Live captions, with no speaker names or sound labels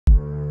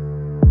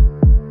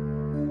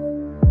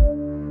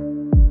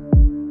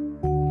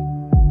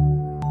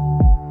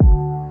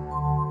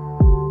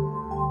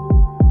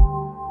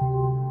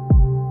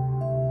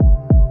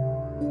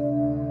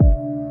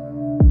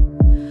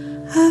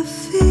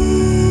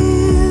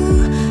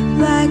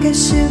like I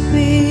should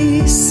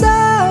be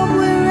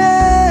somewhere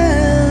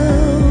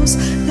else.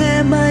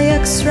 Am I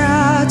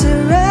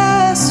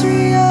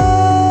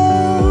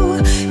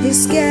extraterrestrial?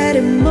 It's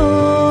getting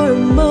more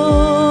and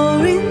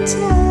more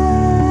intense.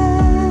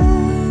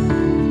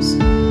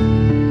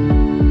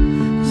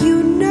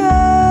 You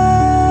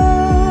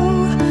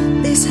know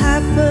this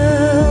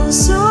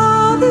happens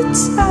all the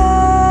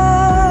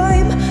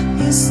time.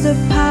 It's the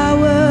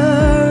power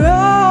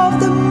of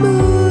the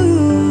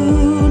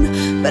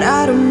moon, but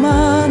I don't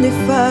mind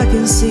if I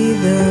can see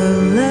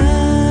the land.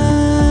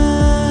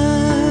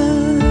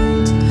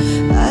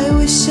 I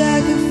wish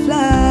I could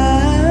fly,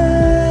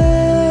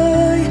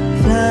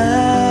 fly.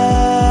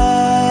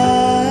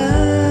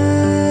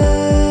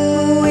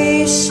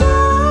 Wish I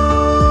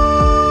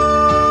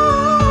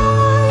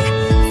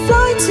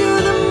fly to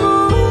the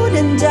moon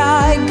and I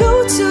go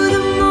to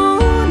the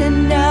moon at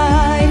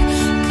night,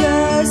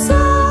 'cause I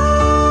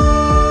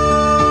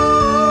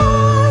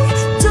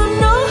don't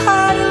know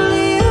how to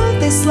live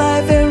this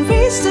life and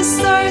reach the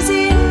stars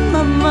in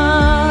my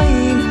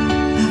mind.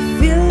 I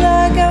feel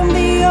like I'm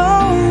the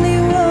only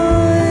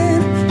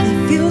one that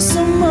feels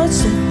so much,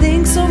 that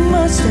thinks so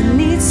much, that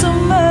needs so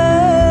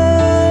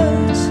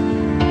much.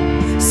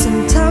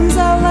 Sometimes I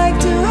like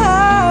to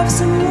have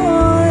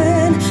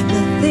someone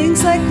that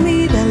thinks like me,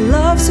 that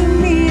loves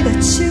me, that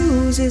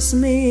chooses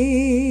me.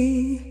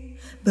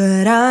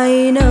 But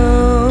I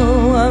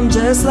know I'm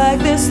just like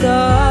the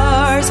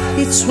stars.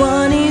 Each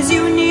one is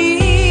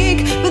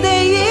unique, but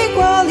they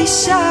equally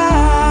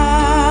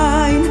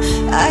shine.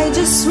 I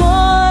just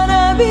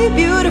wanna be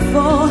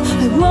beautiful.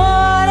 I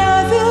wanna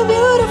feel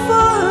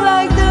beautiful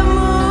like the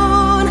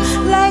moon,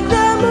 like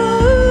the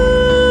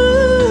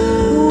moon.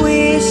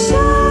 Wish I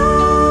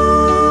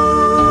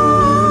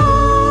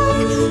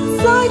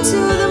fly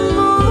to the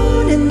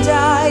moon and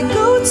I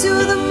go to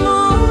the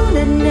moon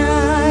at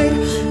night,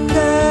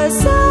 'cause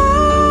I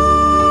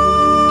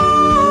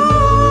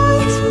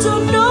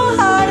don't know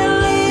how to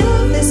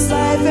live this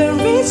life and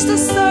reach the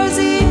stars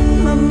in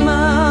my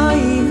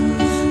mind.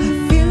 I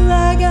feel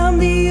like I'm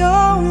the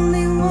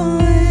only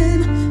one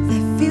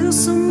that feels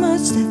so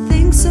much, that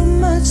thinks so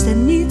much, that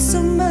needs so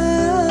much.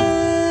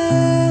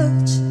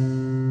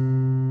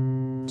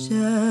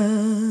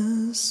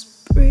 Just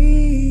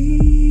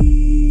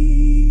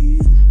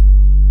breathe.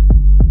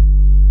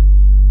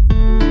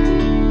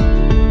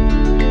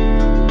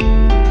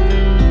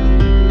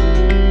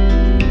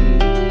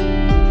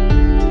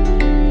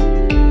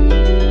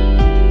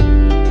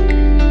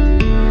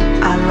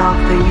 I love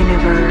the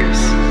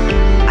universe.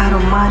 I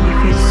don't mind if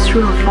it's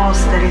true or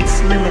false that it's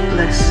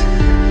limitless.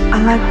 I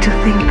like to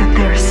think that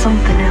there's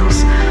something else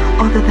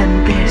other than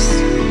this,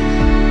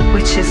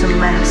 which is a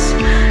mess.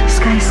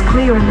 Sky is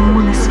clear and the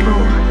moon is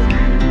full,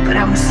 but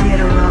I must see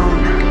it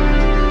alone.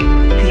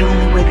 The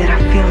only way that I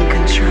feel in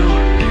control.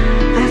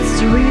 That's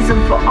the reason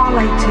for all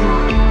I do.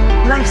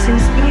 Life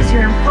seems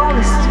easier and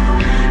flawless too.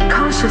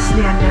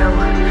 Consciously I know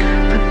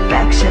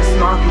perfection's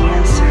not the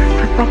answer.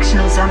 Perfection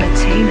is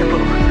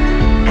unattainable,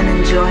 and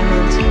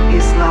enjoyment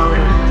is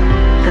louder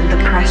than the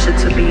pressure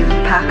to be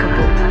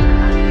impeccable.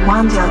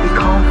 One day I'll be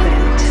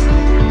confident,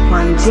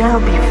 one day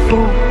I'll be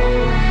full,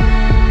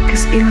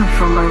 'cause even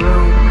from my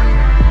room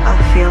I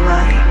feel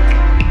like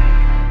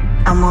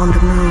I'm on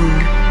the moon.